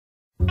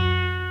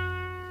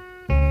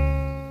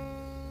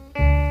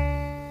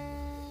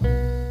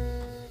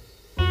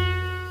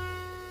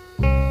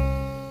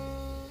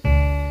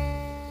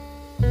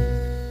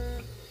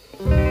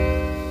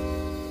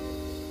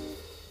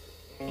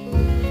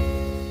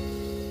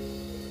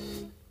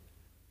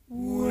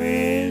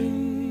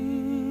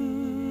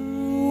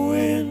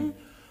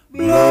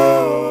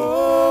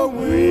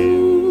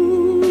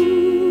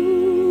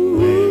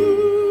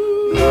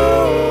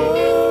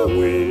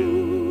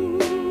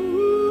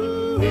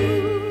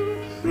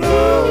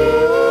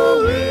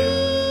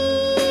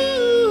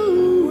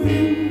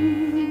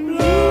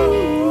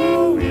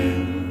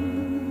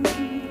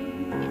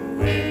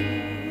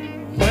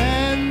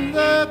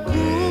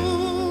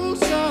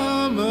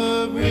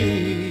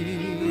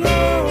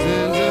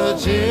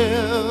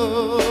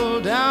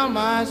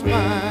my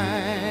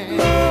spine.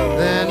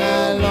 Then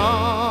I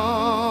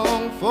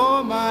long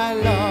for my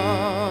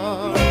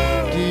love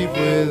deep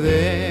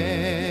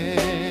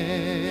within.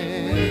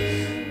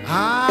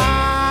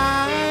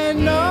 I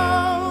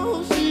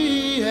know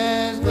she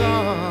has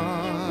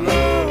gone,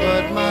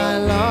 but my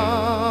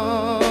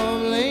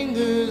love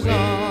lingers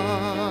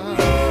on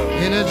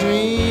in a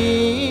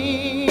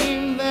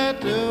dream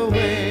that the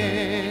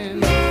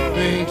wind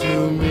brings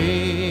to me.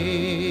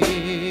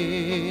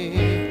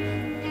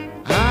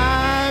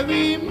 I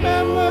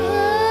remember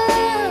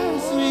her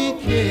sweet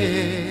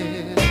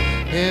kiss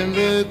in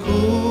the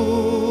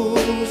cool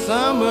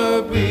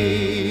summer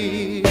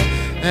breeze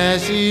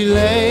as she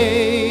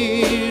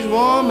lays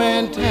warm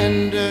and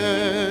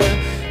tender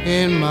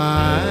in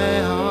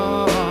my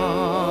arms.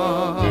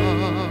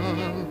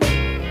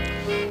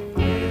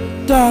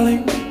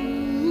 Darling,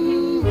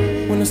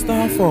 when the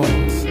star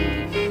falls,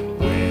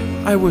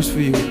 I wish for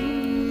you.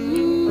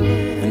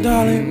 And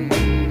darling,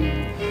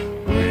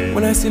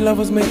 when I see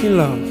lovers making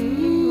love,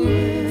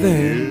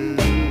 then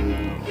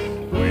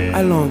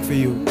I long for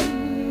you.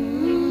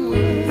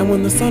 And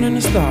when the sun and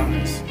the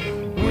stars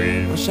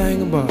are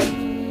shining above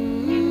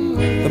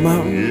the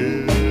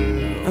mountain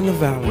and the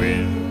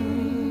valley,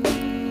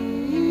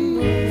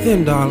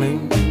 then darling,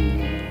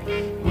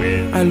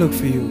 I look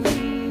for you.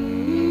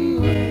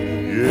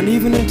 And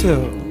even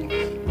until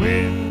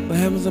the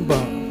heavens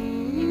above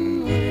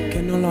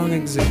can no longer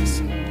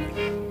exist,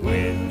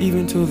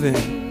 even till then,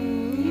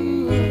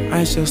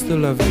 I shall still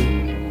love you.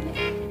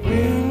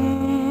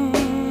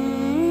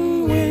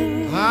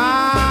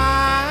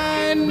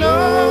 I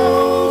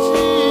know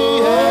she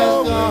has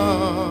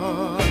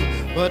gone,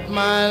 but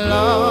my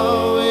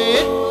love,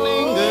 it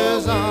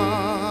lingers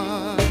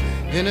on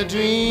in a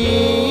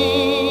dream